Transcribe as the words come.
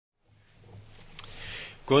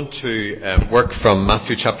Going to work from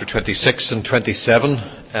Matthew chapter 26 and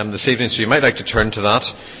 27 this evening, so you might like to turn to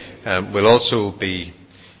that. We'll also be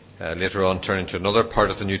later on turning to another part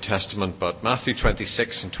of the New Testament, but Matthew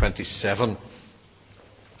 26 and 27.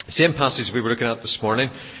 Same passage we were looking at this morning,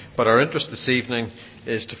 but our interest this evening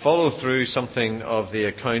is to follow through something of the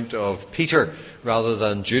account of Peter rather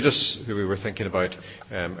than Judas, who we were thinking about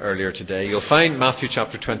earlier today. You'll find Matthew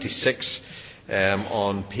chapter 26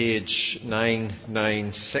 on page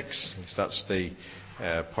 996. That's the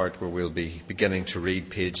part where we'll be beginning to read,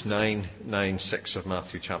 page 996 of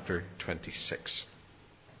Matthew chapter 26.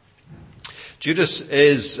 Judas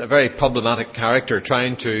is a very problematic character.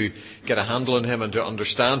 Trying to get a handle on him and to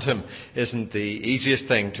understand him isn't the easiest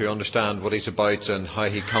thing, to understand what he's about and how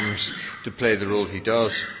he comes to play the role he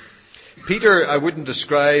does. Peter, I wouldn't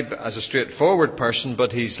describe as a straightforward person,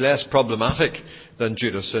 but he's less problematic than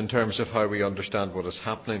Judas in terms of how we understand what is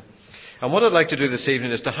happening. And what I'd like to do this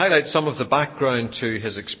evening is to highlight some of the background to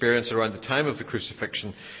his experience around the time of the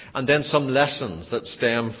crucifixion, and then some lessons that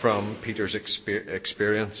stem from Peter's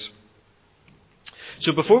experience.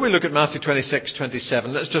 So before we look at Matthew 26-27,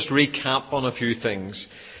 let's just recap on a few things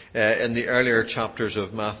in the earlier chapters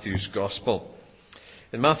of Matthew's Gospel.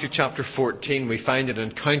 In Matthew chapter 14, we find an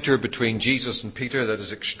encounter between Jesus and Peter that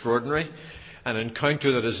is extraordinary, an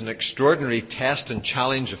encounter that is an extraordinary test and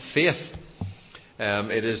challenge of faith.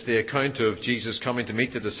 It is the account of Jesus coming to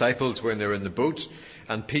meet the disciples when they're in the boat,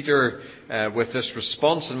 and Peter with this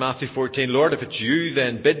response in Matthew 14, "Lord, if it's you,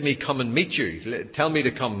 then bid me come and meet you. Tell me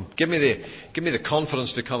to come. Give me the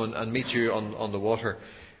confidence to come and meet you on the water."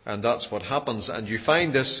 And that's what happens. And you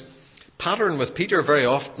find this pattern with Peter very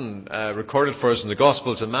often recorded for us in the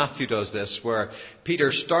Gospels, and Matthew does this, where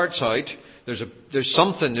Peter starts out, there's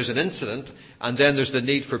an incident, and then there's the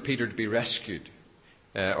need for Peter to be rescued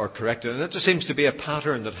or corrected. And it just seems to be a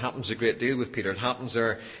pattern that happens a great deal with Peter. It happens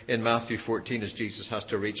there in Matthew 14 as Jesus has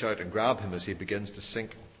to reach out and grab him as he begins to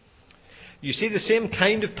sink. You see the same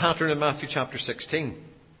kind of pattern in Matthew chapter 16.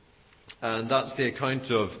 And that's the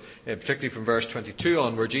account of, particularly from verse 22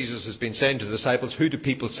 on, where Jesus has been saying to the disciples, "Who do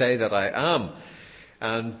people say that I am?"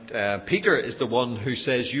 And Peter is the one who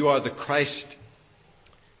says, "You are the Christ."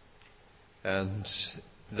 And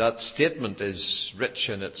that statement is rich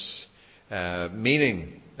in its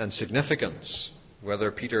meaning and significance.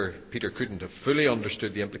 Whether Peter couldn't have fully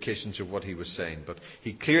understood the implications of what he was saying, but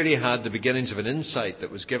he clearly had the beginnings of an insight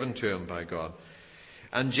that was given to him by God.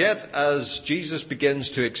 And yet, as Jesus begins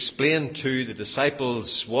to explain to the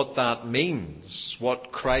disciples what that means,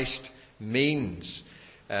 what Christ means,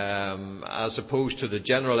 as opposed to the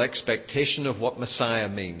general expectation of what Messiah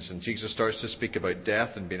means, and Jesus starts to speak about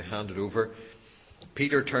death and being handed over,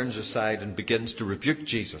 Peter turns aside and begins to rebuke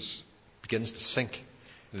Jesus, begins to sink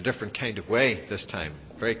in a different kind of way this time,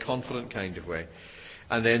 a very confident kind of way.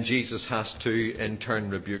 And then Jesus has to, in turn,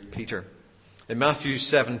 rebuke Peter. In Matthew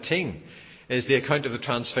 17, is the account of the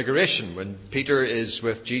Transfiguration, when Peter is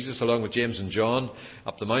with Jesus along with James and John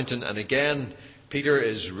up the mountain, and again Peter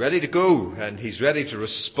is ready to go, and he's ready to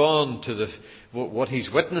respond to what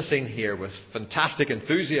he's witnessing here with fantastic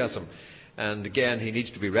enthusiasm. And again he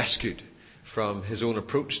needs to be rescued from his own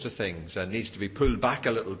approach to things and needs to be pulled back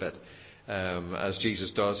a little bit, as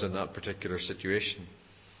Jesus does in that particular situation.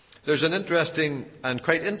 There's an interesting and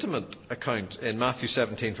quite intimate account in Matthew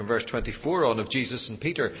 17 from verse 24 on of Jesus and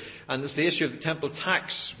Peter. And it's the issue of the temple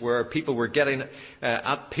tax, where people were getting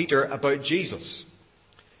at Peter about Jesus.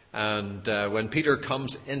 And when Peter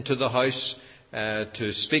comes into the house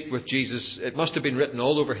to speak with Jesus, it must have been written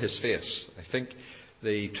all over his face. I think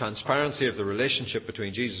the transparency of the relationship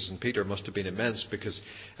between Jesus and Peter must have been immense, because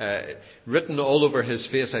written all over his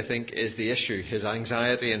face, I think, is the issue, his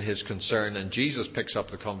anxiety and his concern. And Jesus picks up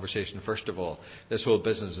the conversation first of all. This whole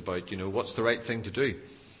business about, what's the right thing to do?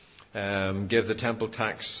 Give the temple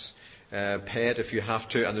tax, pay it if you have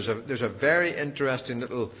to. And there's a very interesting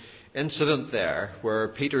little incident there where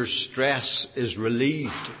Peter's stress is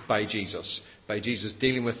relieved by Jesus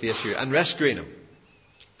dealing with the issue and rescuing him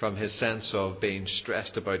from his sense of being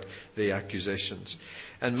stressed about the accusations.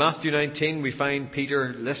 In Matthew 19, we find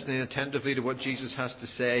Peter listening attentively to what Jesus has to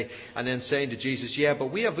say, and then saying to Jesus, "Yeah, but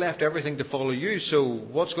we have left everything to follow you, so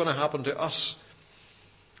what's going to happen to us?"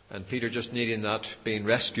 And Peter just needing that being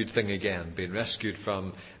rescued thing again, being rescued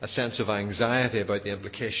from a sense of anxiety about the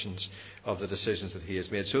implications of the decisions that he has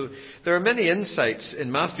made. So there are many insights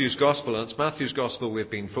in Matthew's Gospel, and it's Matthew's Gospel we've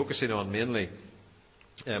been focusing on mainly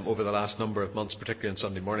over the last number of months, particularly on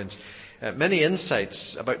Sunday mornings. Many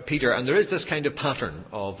insights about Peter, and there is this kind of pattern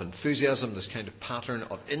of enthusiasm, this kind of pattern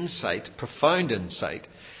of insight, profound insight,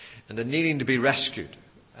 and the needing to be rescued.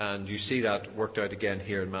 And you see that worked out again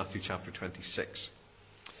here in Matthew chapter 26.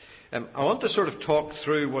 I want to sort of talk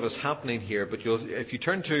through what is happening here, but if you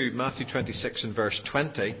turn to Matthew 26 and verse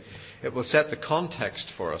 20, it will set the context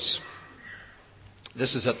for us.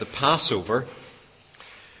 This is at the Passover,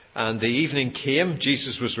 and the evening came.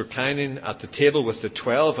 Jesus was reclining at the table with the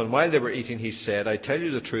 12, and while they were eating, he said, "I tell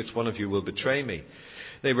you the truth, one of you will betray me."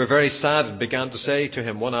 They were very sad and began to say to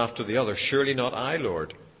him one after the other, "Surely not I,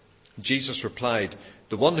 Lord." Jesus replied,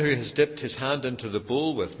 "The one who has dipped his hand into the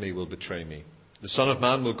bowl with me will betray me. The Son of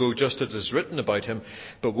Man will go just as it is written about him,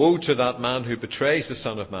 but woe to that man who betrays the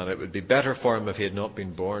Son of Man. It would be better for him if he had not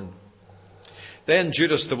been born." Then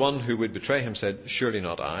Judas, the one who would betray him, said, "Surely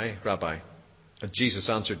not I, Rabbi." And Jesus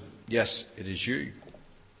answered, "Yes, it is you."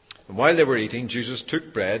 And while they were eating, Jesus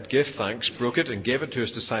took bread, gave thanks, broke it, and gave it to his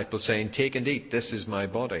disciples, saying, "Take and eat, this is my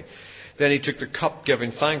body." Then he took the cup,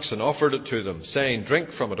 giving thanks, and offered it to them, saying,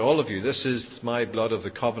 "Drink from it, all of you. This is my blood of the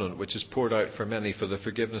covenant, which is poured out for many for the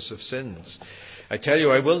forgiveness of sins. I tell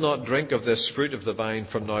you, I will not drink of this fruit of the vine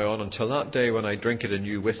from now on until that day when I drink it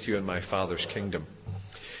anew with you in my Father's kingdom."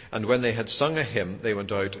 And when they had sung a hymn, they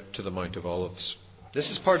went out to the Mount of Olives.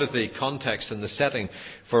 This is part of the context and the setting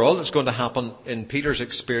for all that's going to happen in Peter's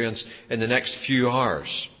experience in the next few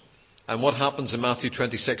hours. And what happens in Matthew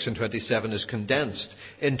 26 and 27 is condensed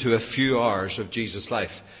into a few hours of Jesus'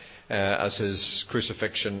 life as his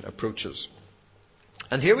crucifixion approaches.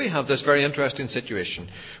 And here we have this very interesting situation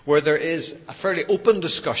where there is a fairly open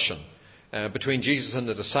discussion between Jesus and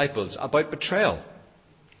the disciples about betrayal.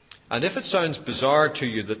 And if it sounds bizarre to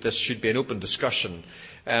you that this should be an open discussion,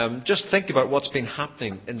 just think about what's been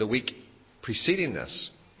happening in the week preceding this.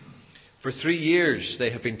 For 3 years,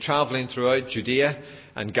 they have been travelling throughout Judea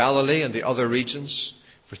and Galilee and the other regions.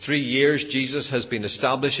 For 3 years, Jesus has been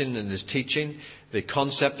establishing in his teaching the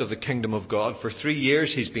concept of the kingdom of God. For 3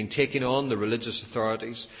 years, he's been taking on the religious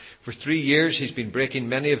authorities. For 3 years, he's been breaking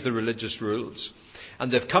many of the religious rules.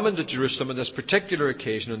 And they've come into Jerusalem on this particular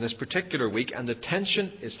occasion, on this particular week, and the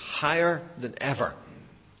tension is higher than ever.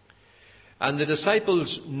 And the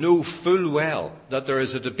disciples know full well that there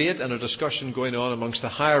is a debate and a discussion going on amongst the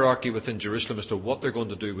hierarchy within Jerusalem as to what they're going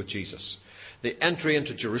to do with Jesus. The entry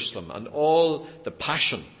into Jerusalem and all the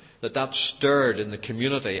passion that stirred in the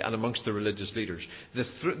community and amongst the religious leaders.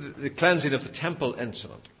 The cleansing of the temple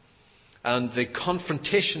incident and the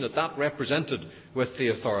confrontation that represented with the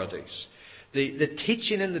authorities. The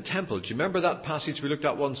teaching in the temple. Do you remember that passage we looked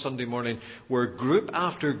at one Sunday morning where group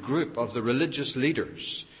after group of the religious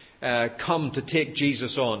leaders come to take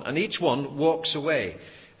Jesus on, and each one walks away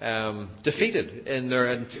defeated in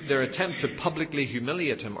their attempt to publicly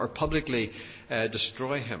humiliate him or publicly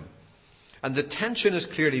destroy him. And the tension is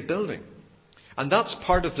clearly building. And that's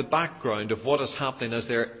part of the background of what is happening as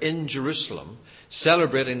they're in Jerusalem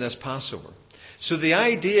celebrating this Passover. So the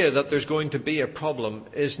idea that there's going to be a problem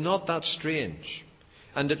is not that strange.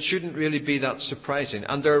 And it shouldn't really be that surprising.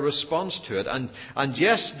 And their response to it, and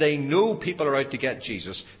yes, they know people are out to get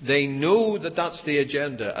Jesus. They know that that's the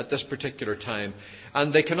agenda at this particular time.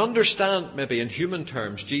 And they can understand, maybe in human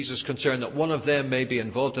terms, Jesus' concern that one of them may be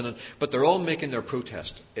involved in it. But they're all making their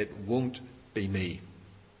protest. It won't be me.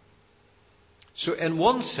 So in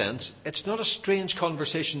one sense, it's not a strange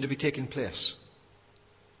conversation to be taking place.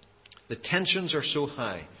 The tensions are so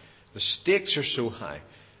high, the stakes are so high,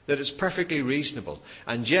 that it's perfectly reasonable.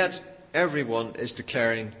 And yet, everyone is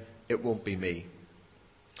declaring, it won't be me.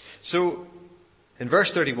 So, in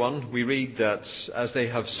verse 31, we read that as they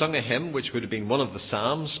have sung a hymn, which would have been one of the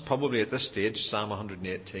Psalms, probably at this stage, Psalm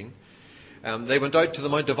 118, they went out to the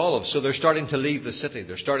Mount of Olives. So they're starting to leave the city.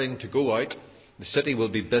 They're starting to go out. The city will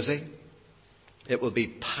be busy. It will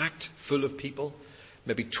be packed full of people.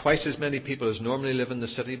 Maybe twice as many people as normally live in the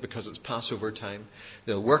city because it's Passover time.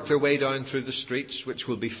 They'll work their way down through the streets, which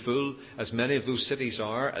will be full, as many of those cities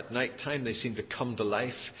are. At night time, they seem to come to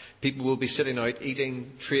life. People will be sitting out,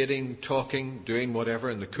 eating, trading, talking, doing whatever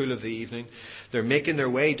in the cool of the evening. They're making their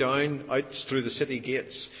way down, out through the city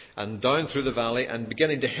gates, and down through the valley, and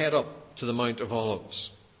beginning to head up to the Mount of Olives.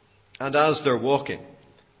 And as they're walking,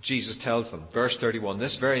 Jesus tells them, verse 31,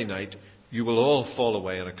 "This very night you will all fall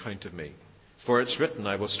away on account of me. For it's written,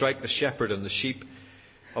 I will strike the shepherd and the sheep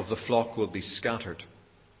of the flock will be scattered.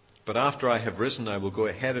 But after I have risen, I will go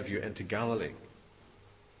ahead of you into Galilee."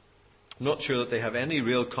 I'm not sure that they have any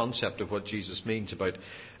real concept of what Jesus means about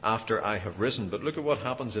after I have risen. But look at what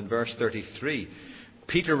happens in verse 33.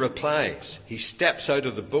 Peter replies. He steps out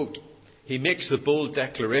of the boat. He makes the bold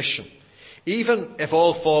declaration. "Even if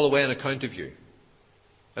all fall away on account of you."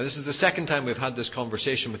 And this is the second time we've had this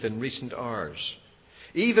conversation within recent hours.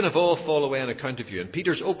 "Even if all fall away on account of you." And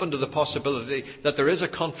Peter's open to the possibility that there is a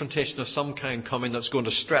confrontation of some kind coming that's going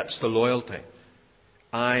to stretch the loyalty.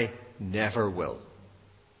 "I never will."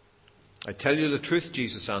 I tell you the truth,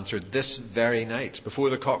 Jesus answered, this very night,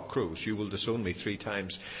 before the cock crows, you will disown me 3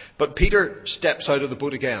 times. But Peter steps out of the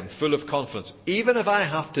boat again, full of confidence. Even if I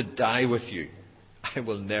have to die with you, I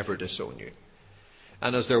will never disown you.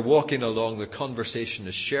 And as they're walking along, the conversation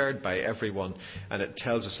is shared by everyone, and it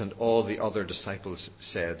tells us, and all the other disciples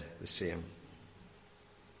said the same.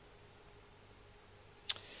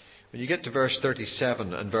 When you get to verse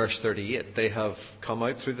 37 and verse 38, they have come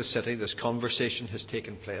out through the city. This conversation has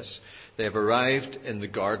taken place. They have arrived in the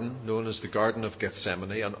garden, known as the Garden of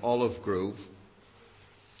Gethsemane, an olive grove.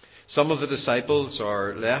 Some of the disciples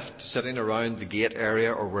are left sitting around the gate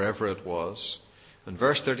area or wherever it was. And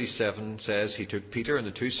verse 37 says, he took Peter and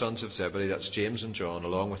the 2 sons of Zebedee, that's James and John,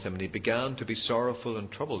 along with him, and he began to be sorrowful and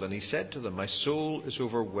troubled. And he said to them, my soul is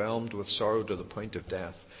overwhelmed with sorrow to the point of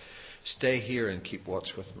death. Stay here and keep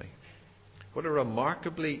watch with me. What a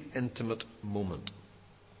remarkably intimate moment.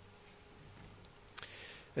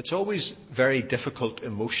 It's always very difficult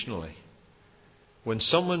emotionally when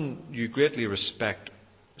someone you greatly respect,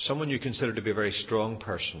 someone you consider to be a very strong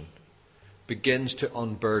person, begins to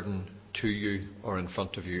unburden to you or in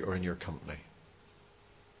front of you or in your company.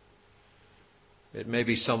 It may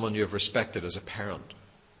be someone you have respected as a parent,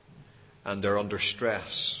 and they're under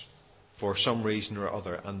stress for some reason or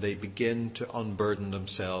other, and they begin to unburden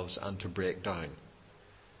themselves and to break down.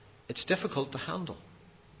 It's difficult to handle.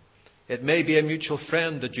 It may be a mutual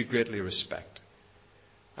friend that you greatly respect,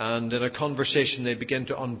 and in a conversation they begin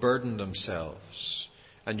to unburden themselves,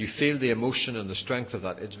 and you feel the emotion and the strength of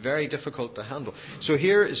that. It's very difficult to handle. So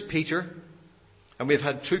here is Peter, and we've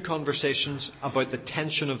had 2 conversations about the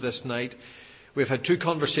tension of this night. We've had 2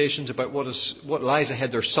 conversations about what lies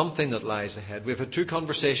ahead. There's something that lies ahead. We've had 2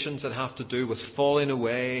 conversations that have to do with falling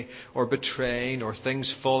away or betraying or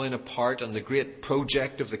things falling apart and the great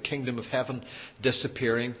project of the kingdom of heaven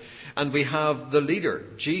disappearing. And we have the leader,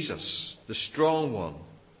 Jesus, the strong one,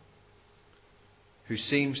 who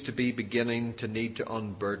seems to be beginning to need to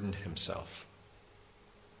unburden himself.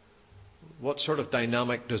 What sort of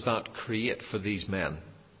dynamic does that create for these men?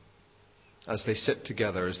 As they sit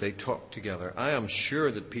together, as they talk together, I am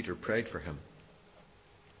sure that Peter prayed for him.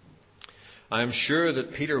 I am sure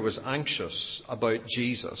that Peter was anxious about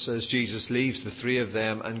Jesus as Jesus leaves the 3 of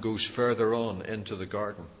them and goes further on into the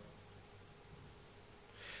garden.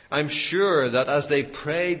 I'm sure that as they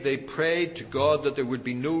prayed to God that there would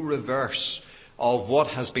be no reverse of what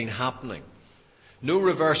has been happening. No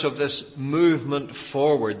reverse of this movement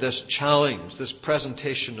forward, this challenge, this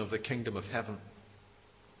presentation of the kingdom of heaven.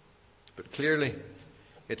 But clearly,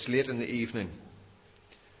 it's late in the evening.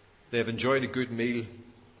 They have enjoyed a good meal.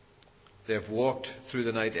 They have walked through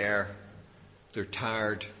the night air. They're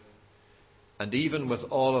tired. And even with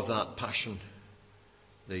all of that passion,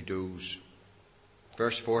 they doze.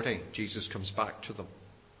 Verse 40, Jesus comes back to them,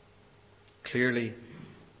 clearly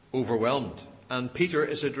overwhelmed. And Peter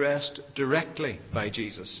is addressed directly by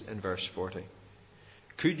Jesus in verse 40.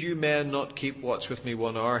 Could you men not keep watch with me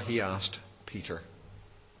 1 hour? He asked Peter.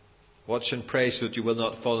 Watch and pray so that you will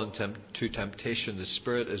not fall into temptation. The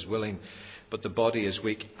spirit is willing, but the body is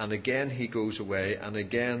weak. And again he goes away, and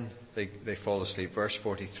again they fall asleep. Verse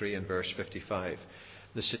 43 and verse 55.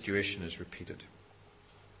 The situation is repeated.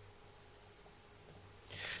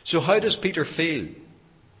 So how does Peter feel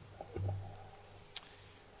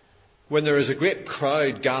when there is a great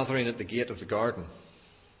crowd gathering at the gate of the garden?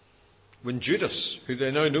 When Judas, who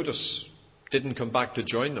they now notice didn't come back to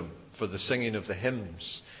join them for the singing of the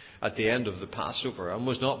hymns at the end of the Passover, and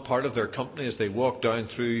was not part of their company as they walked down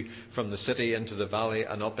through from the city into the valley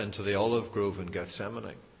and up into the olive grove in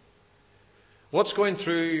Gethsemane. What's going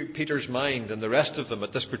through Peter's mind and the rest of them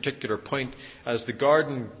at this particular point as the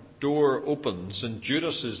garden door opens and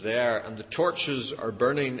Judas is there and the torches are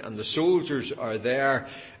burning and the soldiers are there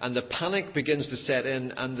and the panic begins to set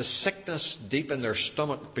in and the sickness deep in their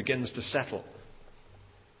stomach begins to settle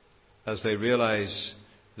as they realize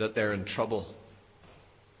that they're in trouble?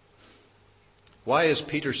 Why is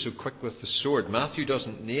Peter so quick with the sword? Matthew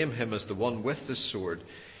doesn't name him as the one with the sword,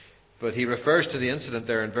 but he refers to the incident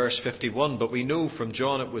there in verse 51. But we know from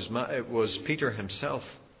John it was Peter himself.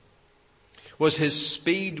 Was his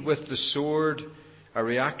speed with the sword a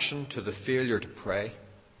reaction to the failure to pray?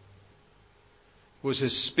 Was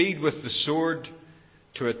his speed with the sword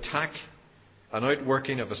to attack an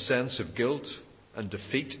outworking of a sense of guilt and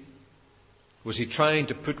defeat? Was he trying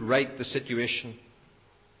to put right the situation?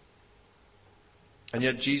 And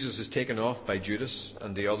yet Jesus is taken off by Judas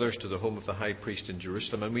and the others to the home of the high priest in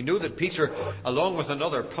Jerusalem. And we know that Peter, along with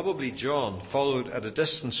another, probably John, followed at a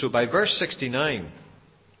distance. So by verse 69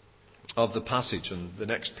 of the passage on the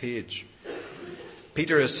next page,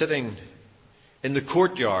 Peter is sitting in the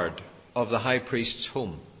courtyard of the high priest's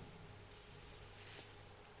home.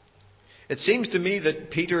 It seems to me that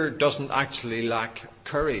Peter doesn't actually lack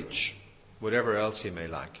courage, whatever else he may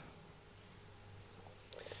lack.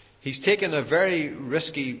 He's taken a very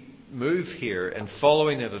risky move here in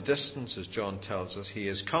following at a distance, as John tells us. He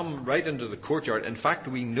has come right into the courtyard. In fact,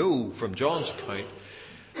 we know from John's account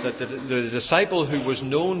that the disciple who was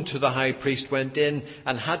known to the high priest went in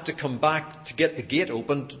and had to come back to get the gate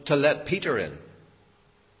opened to let Peter in.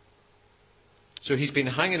 So he's been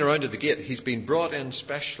hanging around at the gate. He's been brought in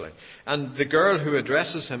specially. And the girl who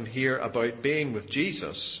addresses him here about being with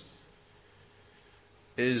Jesus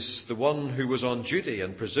is the one who was on duty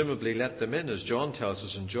and presumably let them in, as John tells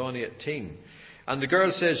us in John 18. And the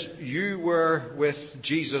girl says, "You were with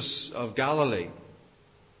Jesus of Galilee."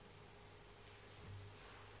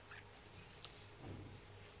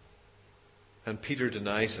 And Peter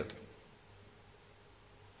denies it.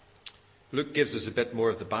 Luke gives us a bit more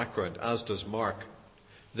of the background, as does Mark.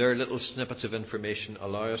 Their little snippets of information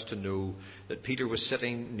allow us to know that Peter was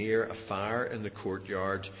sitting near a fire in the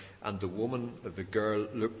courtyard, and the girl,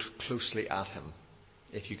 looked closely at him.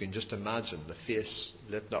 If you can just imagine the face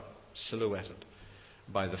lit up, silhouetted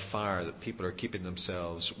by the fire that people are keeping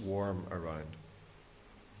themselves warm around.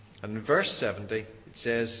 And in verse 70, it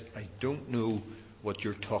says, "I don't know what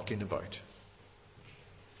you're talking about."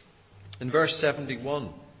 In verse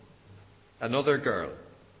 71, another girl,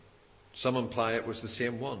 some imply it was the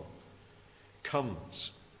same one,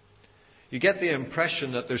 comes. You get the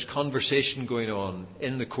impression that there's conversation going on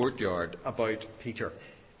in the courtyard about Peter.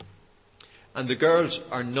 And the girls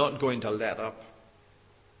are not going to let up.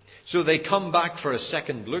 So they come back for a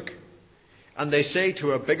second look. And they say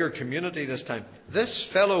to a bigger community this time, "This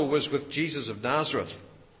fellow was with Jesus of Nazareth.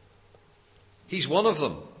 He's one of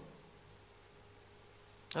them."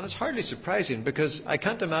 And it's hardly surprising, because I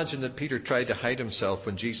can't imagine that Peter tried to hide himself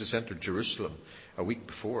when Jesus entered Jerusalem a week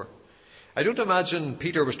before. I don't imagine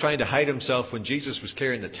Peter was trying to hide himself when Jesus was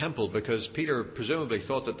clearing the temple, because Peter presumably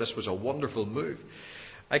thought that this was a wonderful move.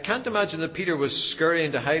 I can't imagine that Peter was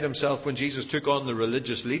scurrying to hide himself when Jesus took on the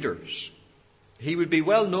religious leaders. He would be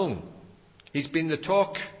well known.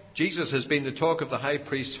 Jesus has been the talk of the high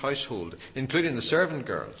priest's household, including the servant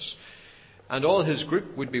girls. And all his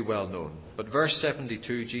group would be well known. But verse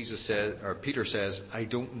 72, Peter says, "I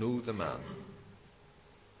don't know the man."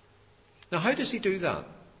 Now, how does he do that?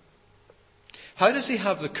 How does he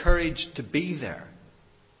have the courage to be there?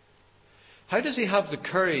 How does he have the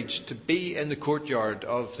courage to be in the courtyard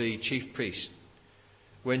of the chief priest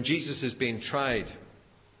when Jesus is being tried,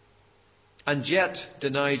 and yet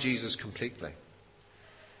deny Jesus completely?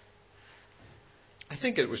 I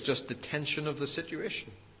think it was just the tension of the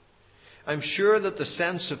situation. I'm sure that the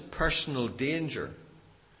sense of personal danger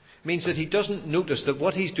means that he doesn't notice that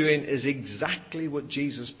what he's doing is exactly what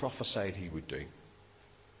Jesus prophesied he would do.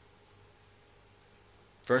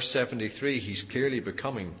 Verse 73, he's clearly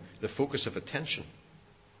becoming the focus of attention.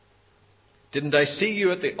 "Didn't I see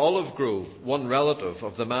you at the olive grove?" one relative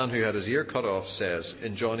of the man who had his ear cut off says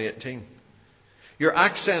in John 18. "Your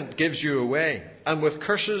accent gives you away." And with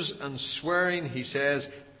curses and swearing, he says,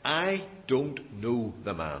 "I don't know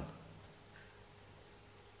the man."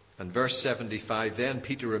 And verse 75, "Then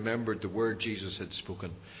Peter remembered the word Jesus had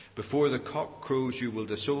spoken. 'Before the cock crows, you will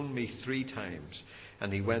disown me 3 times.'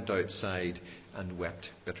 And he went outside and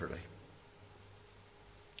wept bitterly."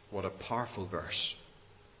 What a powerful verse.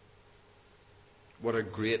 What a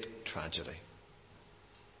great tragedy.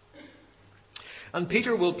 And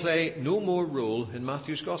Peter will play no more role in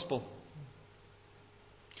Matthew's Gospel.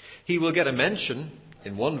 He will get a mention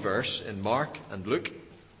in one verse in Mark and Luke.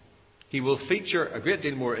 He will feature a great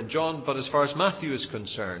deal more in John, but as far as Matthew is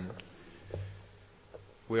concerned,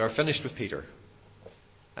 we are finished with Peter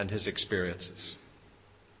and his experiences.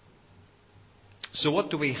 So what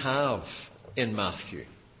do we have in Matthew?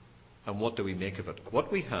 And what do we make of it?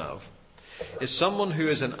 What we have is someone who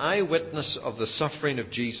is an eyewitness of the suffering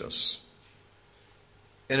of Jesus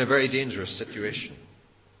in a very dangerous situation.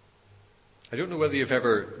 I don't know whether you've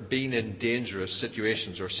ever been in dangerous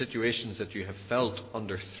situations or situations that you have felt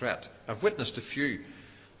under threat. I've witnessed a few,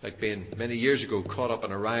 like being many years ago caught up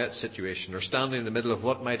in a riot situation or standing in the middle of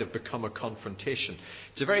what might have become a confrontation.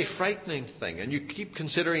 It's a very frightening thing, and you keep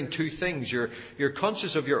considering 2 things. You're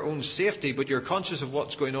conscious of your own safety, but you're conscious of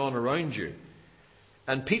what's going on around you.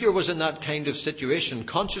 And Peter was in that kind of situation,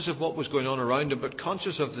 conscious of what was going on around him, but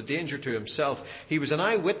conscious of the danger to himself. He was an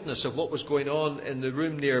eyewitness of what was going on in the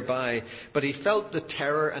room nearby, but he felt the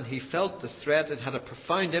terror and he felt the threat. It had a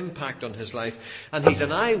profound impact on his life. And he's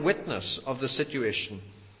an eyewitness of the situation,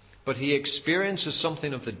 but he experiences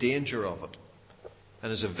something of the danger of it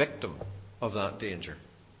and is a victim of that danger.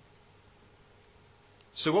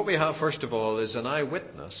 So what we have, first of all, is an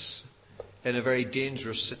eyewitness in a very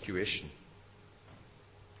dangerous situation.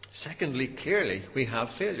 Secondly, clearly, we have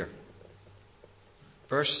failure.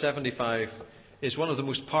 Verse 75 is one of the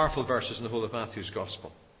most powerful verses in the whole of Matthew's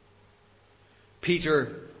Gospel.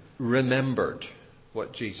 Peter remembered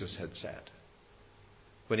what Jesus had said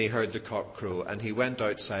when he heard the cock crow, and he went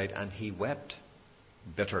outside and he wept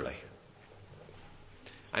bitterly.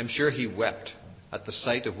 I'm sure he wept at the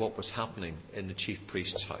sight of what was happening in the chief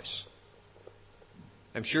priest's house.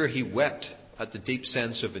 I'm sure he wept at the deep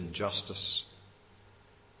sense of injustice.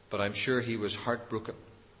 But I'm sure he was heartbroken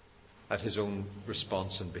at his own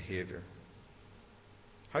response and behaviour.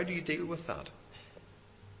 How do you deal with that?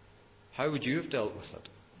 How would you have dealt with it?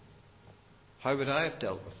 How would I have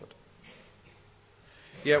dealt with it?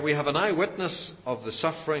 Yet we have an eyewitness of the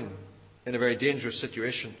suffering in a very dangerous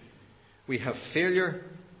situation. We have failure,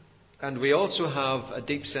 and we also have a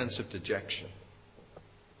deep sense of dejection.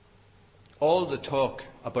 All the talk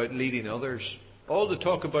about leading others, all the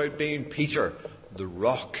talk about being Peter, the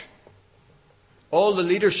rock, all the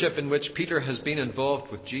leadership in which Peter has been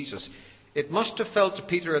involved with Jesus, it must have felt to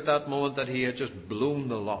Peter at that moment that he had just blown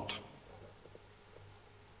the lot.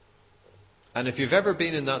 And if you've ever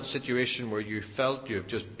been in that situation where you felt you've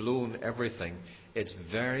just blown everything, it's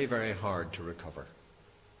very, very hard to recover.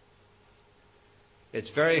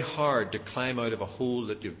 It's very hard to climb out of a hole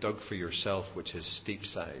that you've dug for yourself, which has steep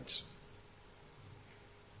sides.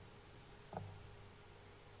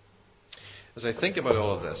 As I think about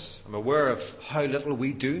all of this, I'm aware of how little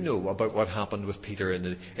we do know about what happened with Peter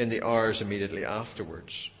in the hours immediately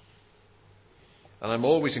afterwards. And I'm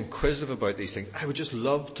always inquisitive about these things. I would just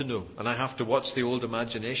love to know. And I have to watch the old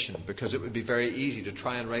imagination, because it would be very easy to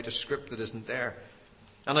try and write a script that isn't there.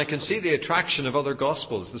 And I can see the attraction of other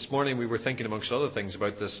Gospels. This morning we were thinking, amongst other things,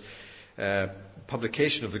 about this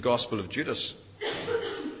publication of the Gospel of Judas.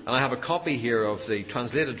 And I have a copy here of the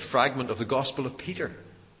translated fragment of the Gospel of Peter.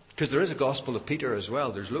 Because there is a Gospel of Peter as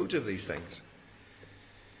well. There's loads of these things.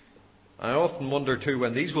 I often wonder too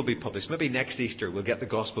when these will be published. Maybe next Easter we'll get the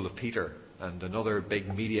Gospel of Peter and another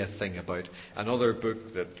big media thing about another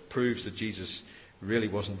book that proves that Jesus really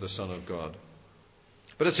wasn't the Son of God.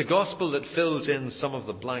 But it's a Gospel that fills in some of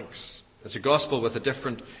the blanks. It's a Gospel with a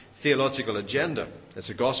different theological agenda. It's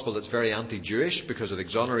a Gospel that's very anti-Jewish because it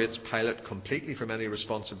exonerates Pilate completely from any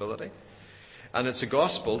responsibility. And it's a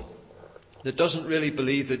Gospel that doesn't really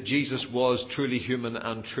believe that Jesus was truly human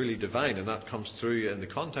and truly divine, and that comes through in the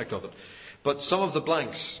context of it. But some of the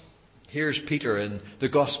blanks, here's Peter in the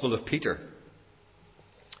Gospel of Peter.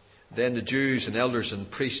 Then the Jews and elders and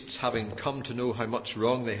priests, having come to know how much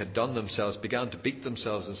wrong they had done themselves, began to beat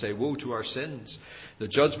themselves and say, "Woe to our sins! The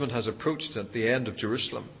judgment has approached at the end of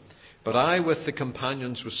Jerusalem. But I with the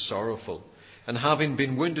companions was sorrowful, and having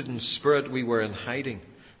been wounded in spirit we were in hiding.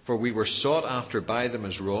 For we were sought after by them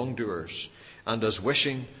as wrongdoers, and as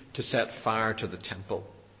wishing to set fire to the temple.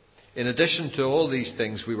 In addition to all these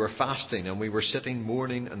things, we were fasting, and we were sitting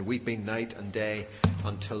mourning and weeping night and day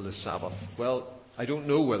until the Sabbath." Well, I don't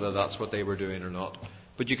know whether that's what they were doing or not,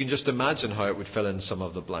 but you can just imagine how it would fill in some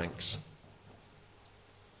of the blanks.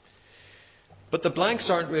 But the blanks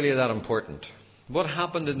aren't really that important. What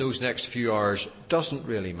happened in those next few hours doesn't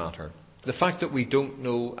really matter. The fact that we don't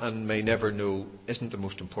know and may never know isn't the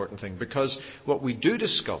most important thing, because what we do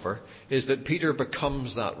discover is that Peter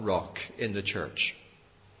becomes that rock in the church.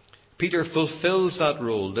 Peter fulfills that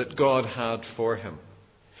role that God had for him.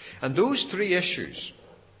 And those three issues,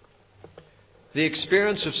 the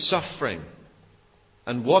experience of suffering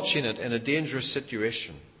and watching it in a dangerous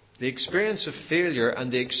situation, the experience of failure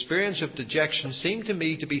and the experience of dejection, seem to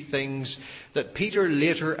me to be things that Peter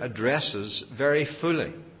later addresses very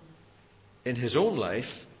fully in his own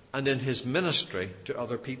life and in his ministry to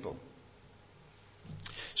other people.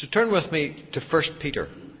 So turn with me to 1 Peter.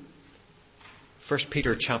 1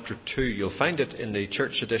 Peter chapter 2. You'll find it in the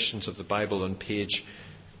church editions of the Bible on page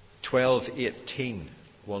 1218.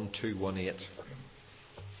 1218.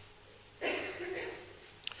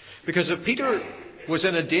 Because if Peter was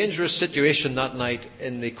in a dangerous situation that night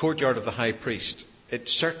in the courtyard of the high priest, it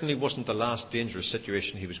certainly wasn't the last dangerous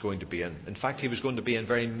situation he was going to be in. In fact, he was going to be in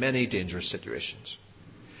very many dangerous situations.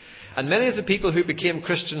 And many of the people who became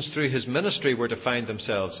Christians through his ministry were to find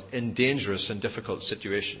themselves in dangerous and difficult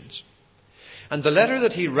situations. And the letter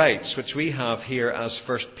that he writes, which we have here as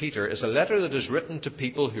 1 Peter, is a letter that is written to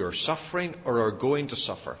people who are suffering or are going to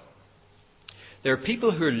suffer. There are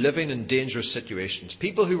people who are living in dangerous situations.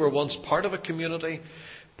 People who were once part of a community,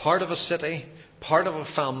 part of a city, part of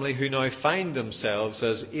a family who now find themselves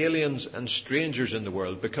as aliens and strangers in the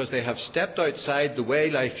world because they have stepped outside the way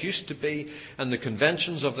life used to be and the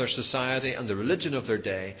conventions of their society and the religion of their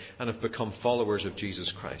day and have become followers of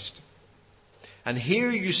Jesus Christ. And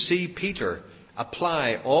here you see Peter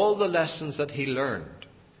apply all the lessons that he learned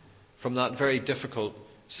from that very difficult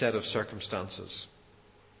set of circumstances.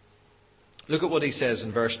 Look at what he says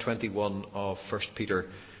in verse 21 of 1 Peter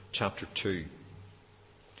chapter 2.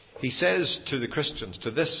 He says to the Christians,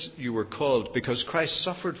 "To this you were called, because Christ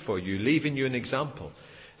suffered for you, leaving you an example,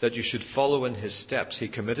 that you should follow in his steps. He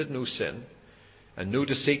committed no sin, and no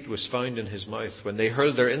deceit was found in his mouth. When they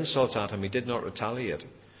hurled their insults at him, he did not retaliate.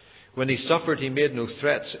 When he suffered, he made no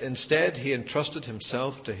threats. Instead, he entrusted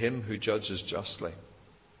himself to him who judges justly.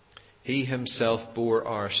 He himself bore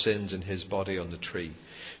our sins in his body on the tree,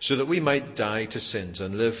 so that we might die to sins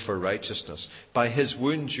and live for righteousness. By his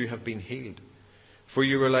wounds you have been healed. For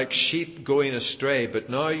you were like sheep going astray, but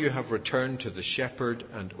now you have returned to the shepherd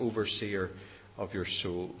and overseer of your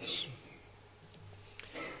souls."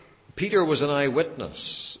 Peter was an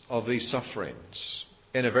eyewitness of these sufferings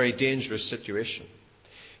in a very dangerous situation.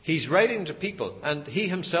 He's writing to people, and he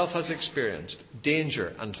himself has experienced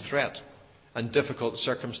danger and threat and difficult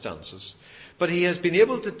circumstances. But he has been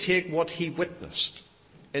able to take what he witnessed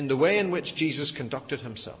in the way in which Jesus conducted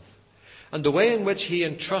himself and the way in which he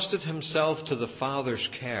entrusted himself to the Father's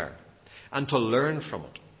care and to learn from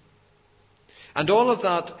it. And all of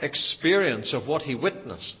that experience of what he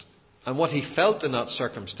witnessed and what he felt in that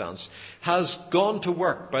circumstance has gone to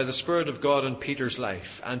work by the Spirit of God in Peter's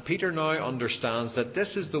life. And Peter now understands that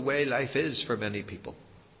this is the way life is for many people.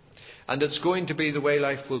 And it's going to be the way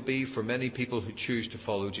life will be for many people who choose to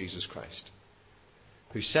follow Jesus Christ,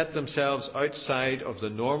 who set themselves outside of the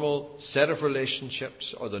normal set of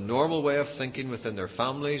relationships or the normal way of thinking within their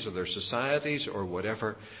families or their societies or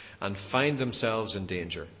whatever, and find themselves in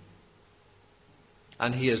danger.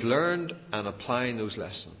 And he has learned and applying those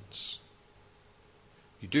lessons.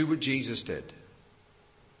 You do what Jesus did,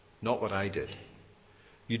 not what I did.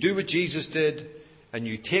 You do what Jesus did, and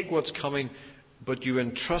you take what's coming, but you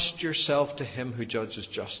entrust yourself to him who judges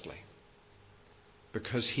justly,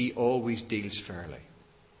 because he always deals fairly.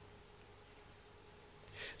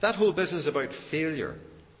 That whole business about failure,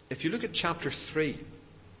 if you look at chapter 3,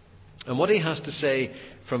 and what he has to say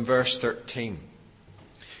from verse 13,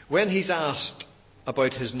 when he's asked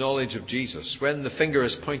about his knowledge of Jesus, when the finger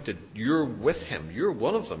is pointed, you're with him, you're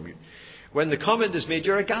one of them. When the comment is made,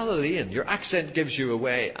 you're a Galilean, your accent gives you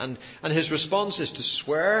away. And his response is to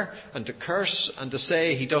swear and to curse and to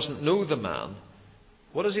say he doesn't know the man.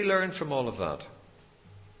 What does he learn from all of that?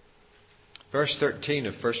 Verse 13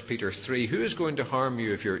 of 1 Peter 3, "Who is going to harm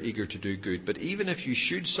you if you're eager to do good? But even if you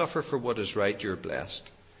should suffer for what is right, you're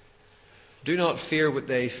blessed. Do not fear what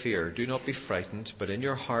they fear. Do not be frightened, but in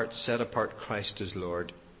your heart set apart Christ as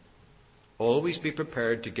Lord. Always be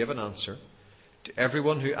prepared to give an answer to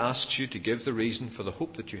everyone who asks you to give the reason for the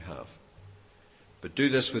hope that you have. But do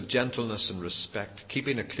this with gentleness and respect,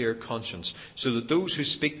 keeping a clear conscience, so that those who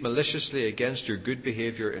speak maliciously against your good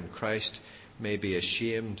behaviour in Christ may be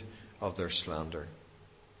ashamed of their slander.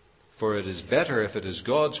 For it is better, if it is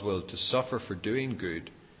God's will, to suffer for doing good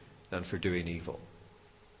than for doing evil.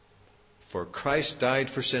 For Christ died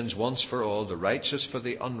for sins once for all, the righteous for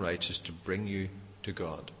the unrighteous, to bring you to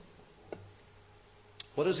God."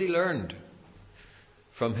 What has he learned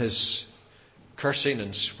from his cursing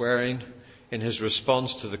and swearing in his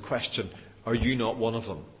response to the question, are you not one of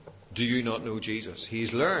them? Do you not know Jesus?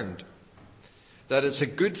 He's learned that it's a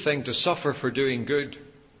good thing to suffer for doing good,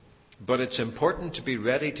 but it's important to be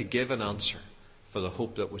ready to give an answer for the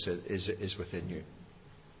hope that is within you.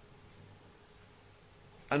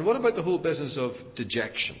 And what about the whole business of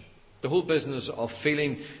dejection? The whole business of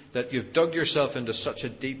feeling that you've dug yourself into such a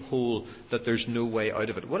deep hole that there's no way out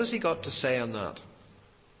of it. What has he got to say on that?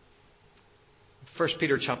 1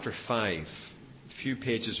 Peter chapter 5, a few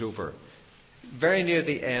pages over, very near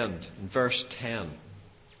the end, in verse 10.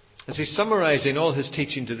 As he's summarising all his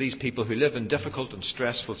teaching to these people who live in difficult and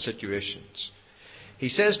stressful situations, he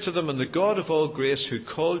says to them, "And the God of all grace, who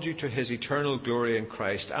called you to his eternal glory in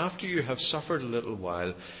Christ, after you have suffered a little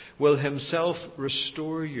while, will himself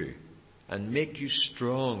restore you and make you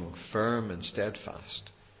strong, firm and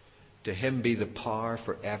steadfast. To him be the power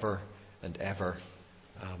forever and ever.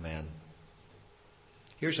 Amen."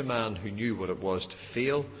 Here's a man who knew what it was to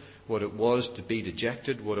fail, what it was to be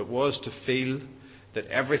dejected, what it was to feel that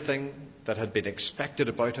everything that had been expected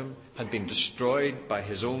about him had been destroyed by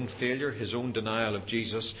his own failure, his own denial of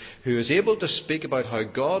Jesus, who is able to speak about how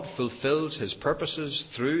God fulfills his purposes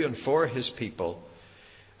through and for his people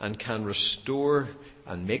and can restore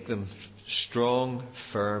and make them strong,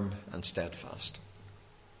 firm, and steadfast.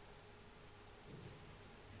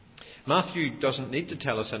 Matthew doesn't need to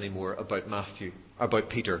tell us any more about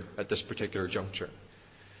Peter at this particular juncture.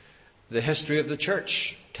 The history of the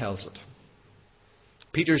church tells it.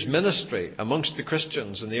 Peter's ministry amongst the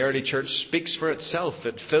Christians in the early church speaks for itself.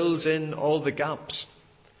 It fills in all the gaps.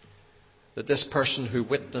 That this person who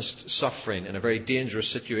witnessed suffering in a very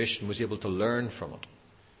dangerous situation was able to learn from it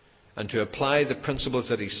and to apply the principles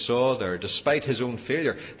that he saw there despite his own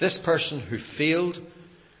failure. This person who failed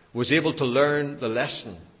was able to learn the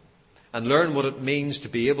lesson and learn what it means to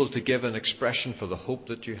be able to give an expression for the hope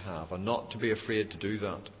that you have and not to be afraid to do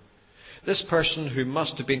that. This person who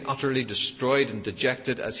must have been utterly destroyed and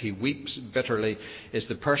dejected as he weeps bitterly is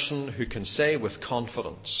the person who can say with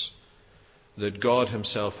confidence that God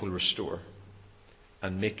himself will restore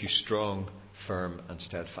and make you strong, firm, and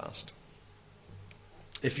steadfast.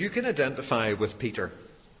 If you can identify with Peter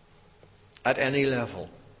at any level,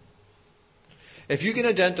 if you can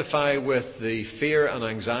identify with the fear and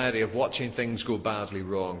anxiety of watching things go badly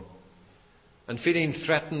wrong and feeling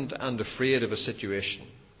threatened and afraid of a situation,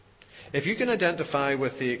 if you can identify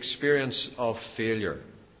with the experience of failure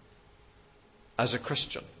as a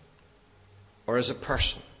Christian or as a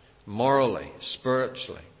person, morally,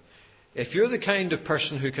 spiritually, if you're the kind of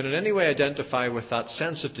person who can in any way identify with that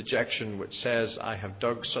sense of dejection which says, I have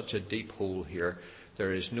dug such a deep hole here,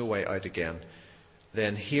 there is no way out again,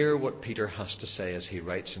 then hear what Peter has to say as he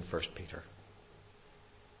writes in 1 Peter.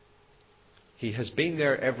 He has been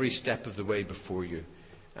there every step of the way before you.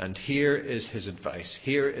 And here is his advice.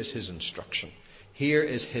 Here is his instruction. Here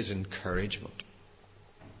is his encouragement.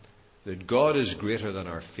 That God is greater than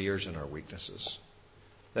our fears and our weaknesses.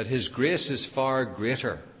 That his grace is far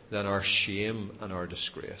greater than our shame and our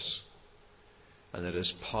disgrace. And that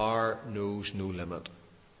his power knows no limit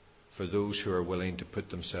for those who are willing to put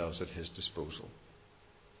themselves at his disposal.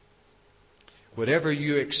 Whatever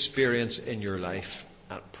you experience in your life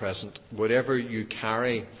at present, whatever you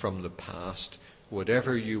carry from the past,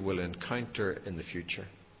 whatever you will encounter in the future,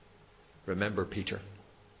 remember Peter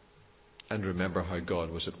and remember how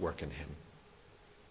God was at work in him.